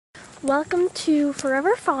Welcome to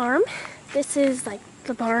Forever Farm. This is like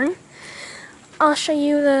the barn. I'll show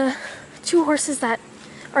you the two horses that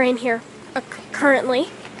are in here currently.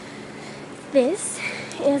 This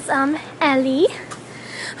is Ellie.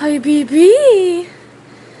 Hi, baby.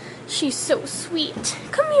 She's so sweet.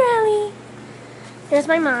 Come here, Ellie. Here's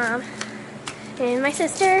my mom and my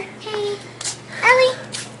sister. Hey, Ellie.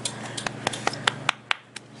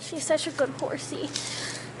 She's such a good horsey.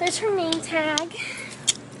 There's her name tag.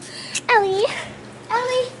 Ellie.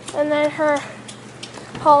 Ellie. And then her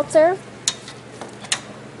halter.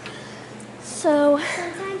 So,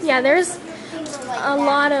 yeah, there's a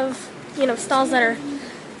lot of, stalls that are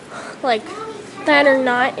that are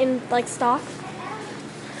not in stock.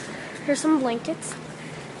 Here's some blankets.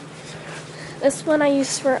 This one I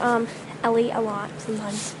use for Ellie a lot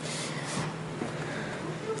sometimes.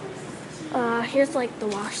 Here's the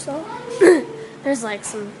wash stall. There's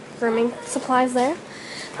some grooming supplies there.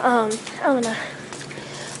 I'm gonna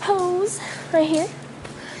hose right here.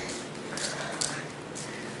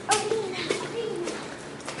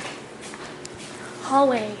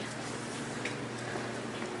 Hallway.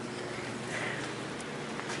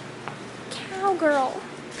 Cowgirl.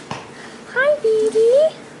 Hi,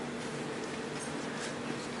 baby.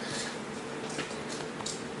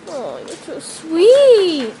 Oh, you're so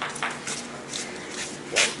sweet.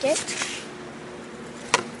 Blanket.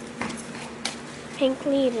 Pink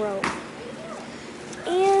lead rope.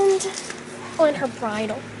 And her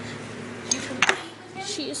bridle.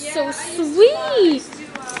 She is so sweet.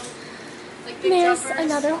 There's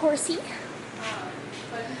another horsey.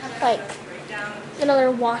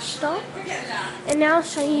 Another wash stall. And now I'll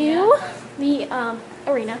show you the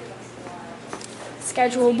arena.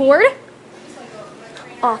 Schedule board.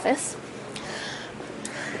 Office.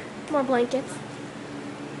 More blankets.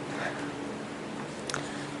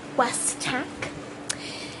 West Tack.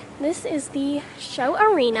 This is the show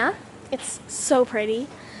arena. It's so pretty.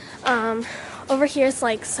 Over here is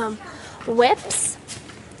some whips.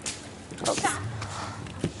 Oops.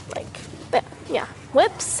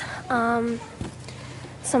 Whips.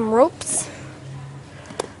 Some ropes.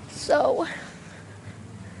 So,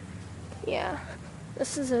 yeah,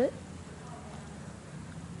 this is it.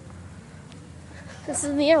 This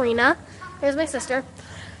is the arena. There's my sister.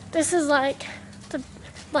 This is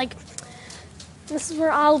this is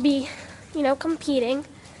where I'll be, competing.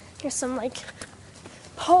 Here's some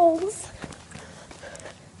poles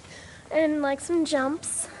and some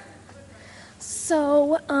jumps.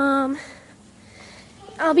 So,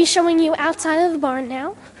 I'll be showing you outside of the barn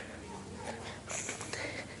now.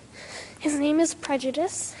 His name is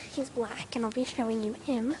Prejudice. He's black, and I'll be showing you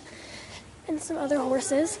him and some other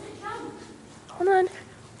horses. Hold on.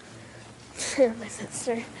 My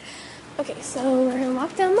sister. Okay, so we're gonna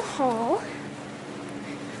walk down the hall.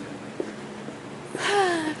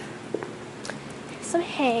 Some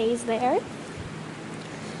hay's there.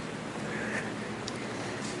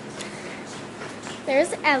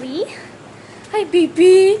 There's Ellie. Hi,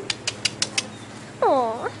 baby.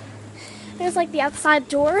 Aw. There's the outside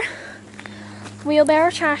door.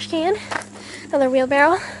 Wheelbarrow, trash can. Another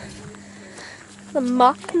wheelbarrow. The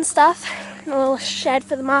muck and stuff. And a little shed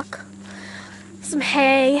for the muck. Some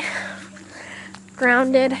hay.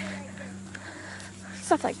 Grounded.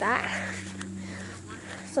 Stuff like that.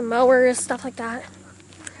 Some mowers, stuff like that.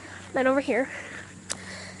 Then over here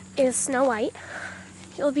is Snow White.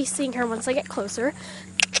 You'll be seeing her once I get closer.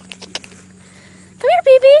 Come here,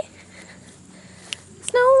 baby.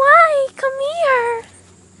 Snow White, come here.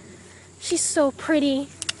 She's so pretty.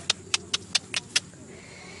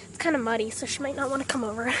 It's kind of muddy, so she might not want to come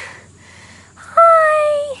over.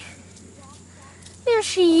 Hi. There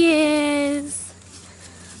she is.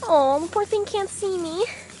 Oh, the poor thing can't see me.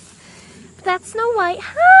 But that's Snow White.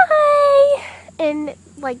 Hi. And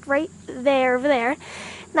right there, over there,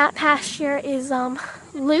 that pasture is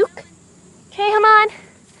Luke. Okay, come on.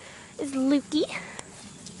 Is Lukey.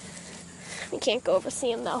 We can't go over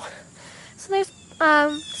see him though. So there's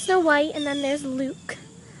Snow White, and then there's Luke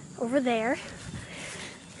over there.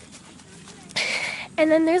 And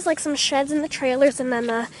then there's some sheds in the trailers, and then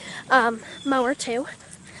the mower too.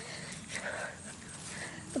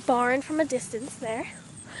 The barn from a distance there.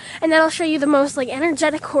 And then I'll show you the most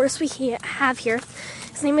energetic horse we have here.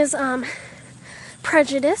 His name is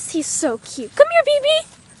Prejudice. He's so cute. Come here, baby.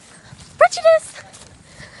 Prejudice.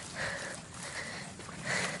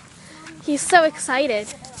 He's so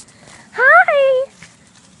excited. Hi.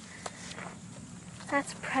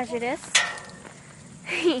 That's Prejudice.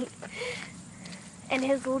 And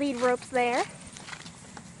his lead rope's there.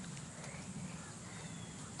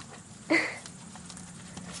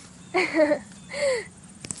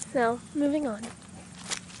 So, moving on.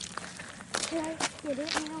 Can I get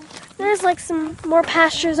it now? There's like some more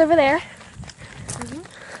pastures over there.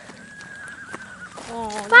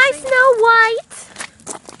 Oh, Bye, Snow White!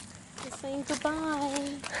 Just saying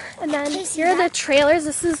goodbye. And then Can you see here are the that? trailers.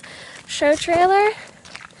 This is show trailer.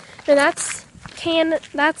 And that's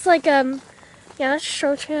like yeah, that's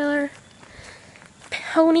show trailer.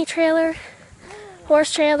 Pony trailer.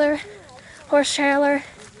 Horse trailer. Horse trailer.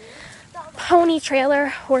 Pony trailer.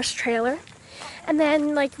 Horse trailer. And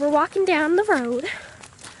then like we're walking down the road.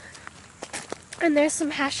 And there's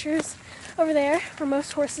some pastures over there where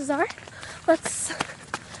most horses are. Let's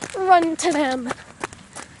run to them.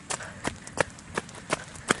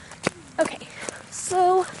 Okay,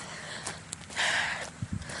 so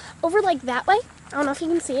over like that way, I don't know if you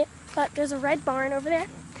can see it, but there's a red barn over there.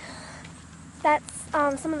 That's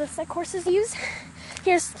some of the sick horses use.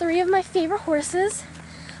 Here's 3 of my favorite horses.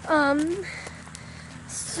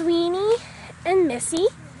 Sweeney and Missy.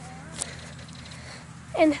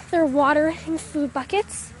 And they're water and food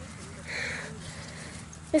buckets.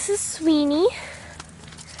 This is Sweeney.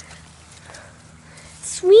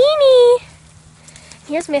 Sweeney!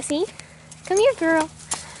 Here's Missy. Come here, girl.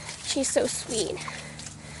 She's so sweet.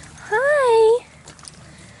 Hi.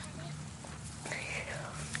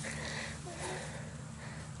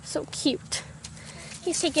 So cute.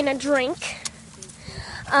 He's taking a drink.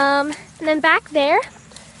 And then back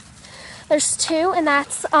there's 2, and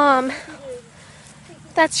that's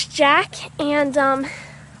Jack and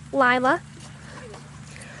Lila.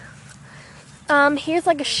 Here's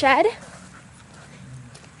like a shed.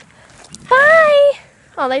 Bye!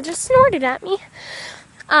 Oh, they just snorted at me.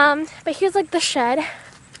 But here's like the shed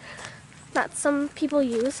that some people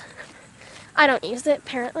use. I don't use it,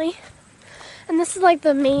 apparently. And this is like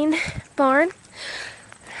the main barn.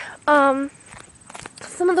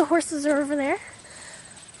 Some of the horses are over there.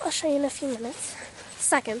 I'll show you in a few minutes.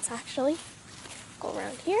 Seconds, actually. Go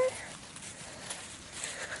around here.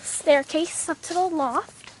 Staircase up to the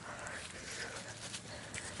loft.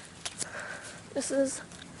 This is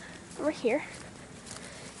over here.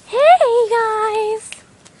 Hey, guys!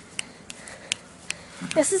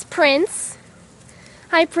 This is Prince.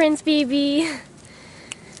 Hi, Prince, baby.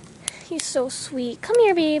 He's so sweet. Come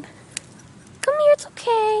here, babe. Come here, it's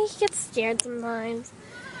okay. He gets scared sometimes.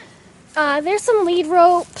 There's some lead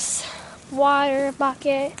ropes, water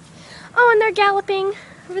bucket. Oh, and they're galloping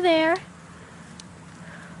over there.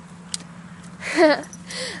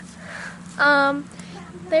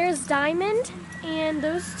 There's Diamond and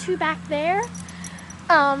those 2 back there.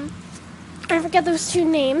 I forget those 2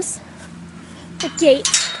 names. The gate.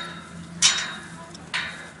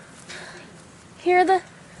 Here are the...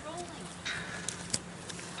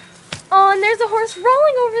 Oh, and there's a horse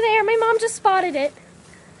rolling over there. My mom just spotted it.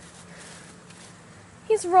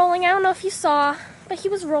 He's rolling. I don't know if you saw, but he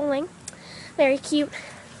was rolling. Very cute.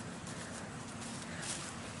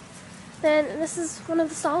 Then this is one of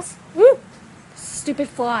the stalls. Woo! Stupid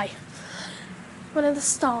fly. One of the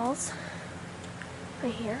stalls.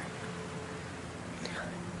 Right here.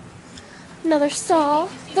 Another stall.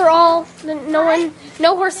 They're all,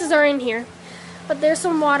 no horses are in here. But there's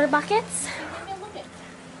some water buckets.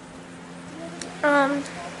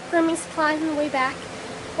 Grooming supplies in the way back.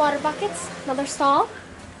 Water buckets. Another stall.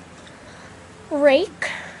 Rake.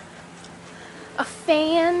 A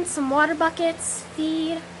fan. Some water buckets.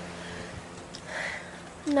 Feed.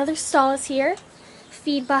 Another stall is here.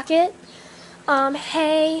 Feed bucket.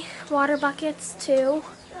 Hay. Water buckets too.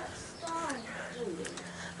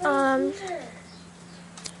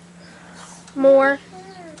 More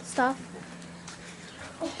stuff.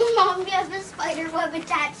 Mom, you have a spider web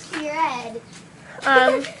attached to your head.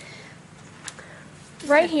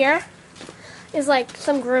 Right here is like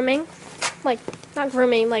some grooming, like not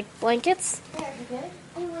grooming, like blankets.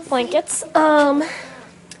 Blankets.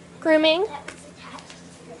 Grooming.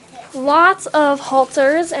 Lots of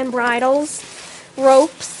halters and bridles,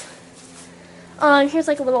 ropes. Here's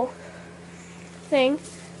like a little thing.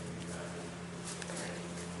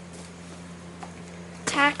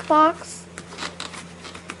 Tack box.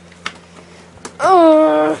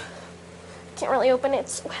 Can't really open it,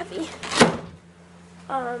 it's so heavy.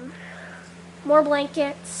 More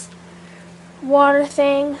blankets, water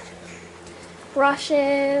thing,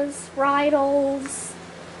 brushes, bridles,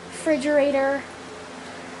 refrigerator.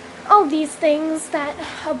 All these things that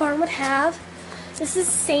a barn would have. This is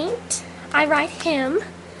Saint. I ride him.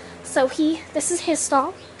 So this is his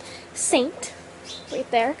stall. Saint. Right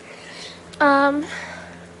there.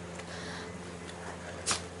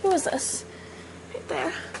 Who is this? Right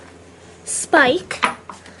there. Spike. I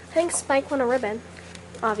think Spike won a ribbon,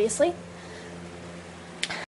 obviously.